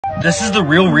This is the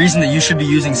real reason that you should be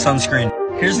using sunscreen.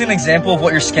 Here's an example of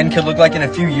what your skin could look like in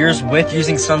a few years with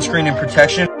using sunscreen and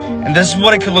protection. And this is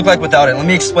what it could look like without it. Let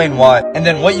me explain why. And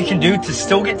then what you can do to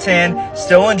still get tan,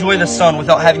 still enjoy the sun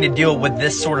without having to deal with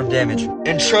this sort of damage.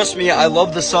 And trust me, I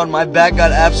love the sun. My back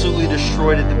got absolutely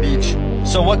destroyed at the beach.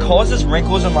 So what causes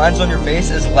wrinkles and lines on your face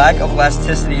is lack of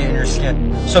elasticity in your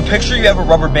skin. So picture you have a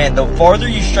rubber band. The farther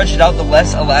you stretch it out, the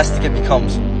less elastic it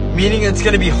becomes. Meaning it's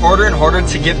going to be harder and harder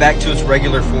to get back to its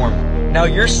regular form. Now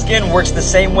your skin works the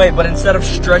same way, but instead of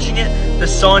stretching it, the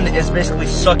sun is basically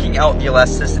sucking out the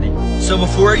elasticity. So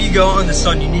before you go in the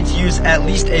sun, you need to use at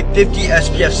least a 50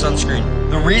 SPF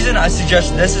sunscreen. The reason I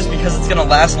suggest this is because it's gonna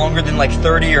last longer than like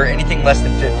 30 or anything less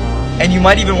than 50. And you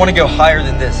might even wanna go higher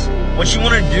than this. What you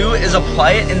wanna do is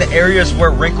apply it in the areas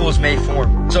where wrinkles may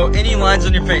form. So any lines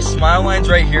on your face, smile lines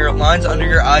right here, lines under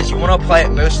your eyes, you wanna apply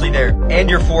it mostly there, and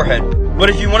your forehead. But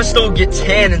if you wanna still get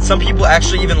tan, and some people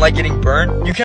actually even like getting burned, you can